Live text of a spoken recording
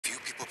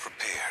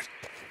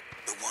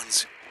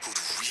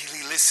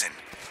listen,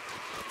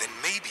 then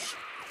maybe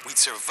we'd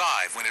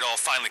survive when it all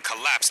finally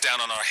collapsed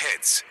down on our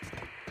heads.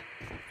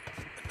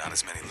 But not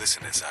as many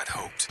listen as I'd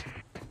hoped.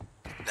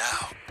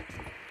 Now,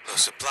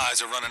 those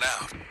supplies are running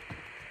out,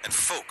 and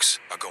folks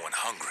are going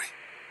hungry.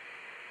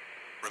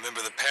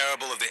 Remember the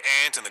parable of the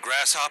ant and the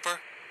grasshopper?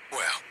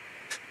 Well,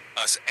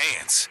 us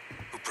ants,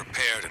 who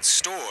prepared and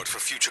stored for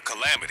future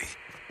calamity,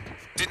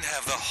 didn't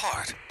have the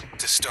heart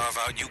to starve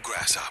out you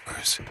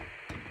grasshoppers,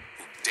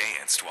 who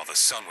danced while the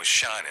sun was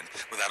shining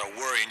without a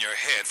worry in your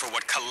head for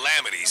what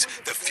calamities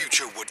the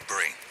future would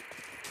bring.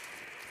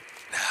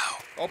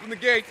 Now, open the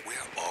gate. We're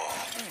all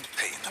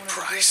paying the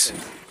price.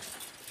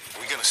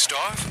 Are we gonna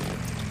starve?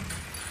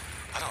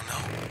 I don't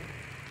know.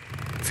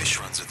 Fish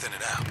runs are thinning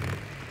out.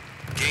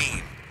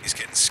 Game is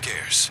getting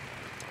scarce.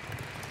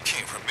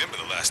 Can't remember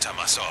the last time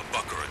I saw a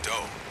buck or a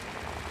doe.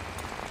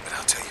 But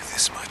I'll tell you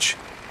this much.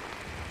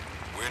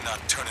 We're not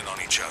turning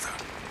on each other.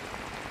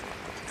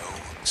 No,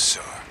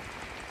 sir.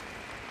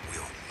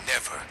 We'll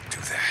never do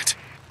that.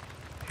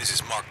 This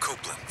is Mark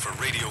Copeland for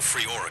Radio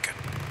Free Oregon.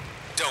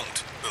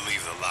 Don't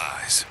believe the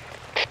lies.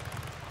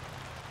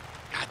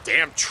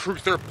 Goddamn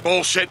truther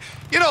bullshit.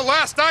 You know,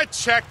 last I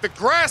checked, the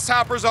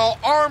grasshoppers all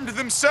armed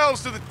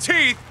themselves to the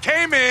teeth,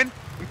 came in,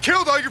 and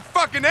killed all your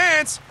fucking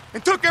ants,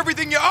 and took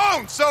everything you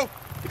own. So,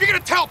 if you're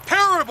gonna tell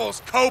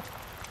parables, Cope,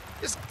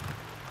 just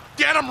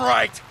get them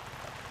right.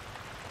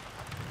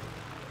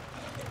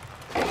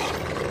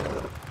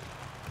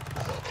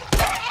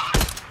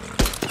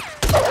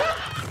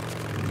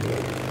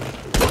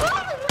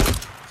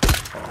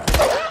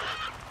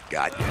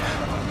 Got you.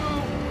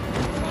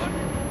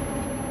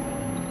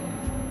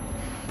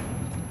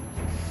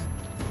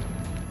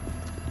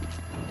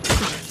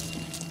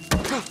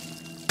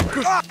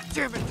 Ah,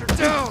 damn it, they're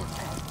down!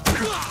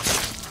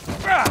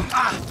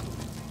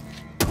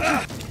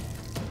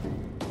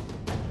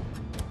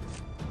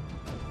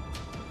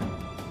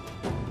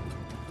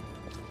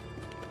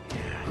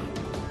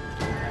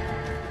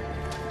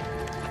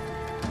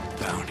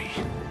 Bounty.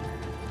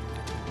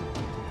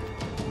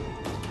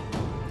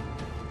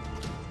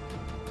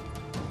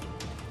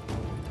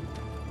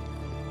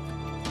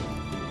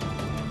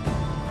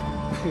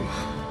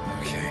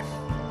 Okay.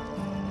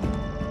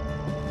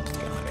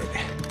 Got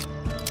it.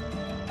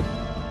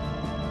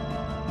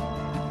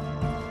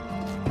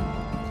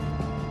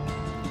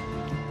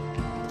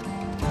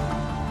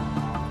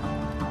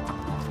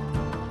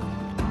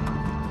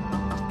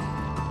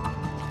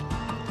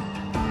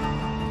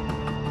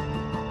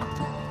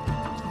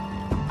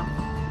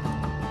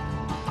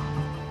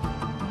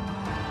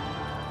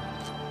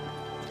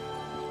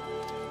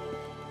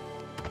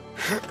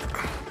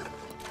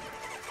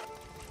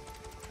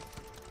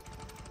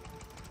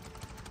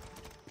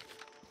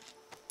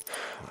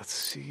 Let's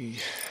see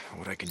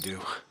what I can do.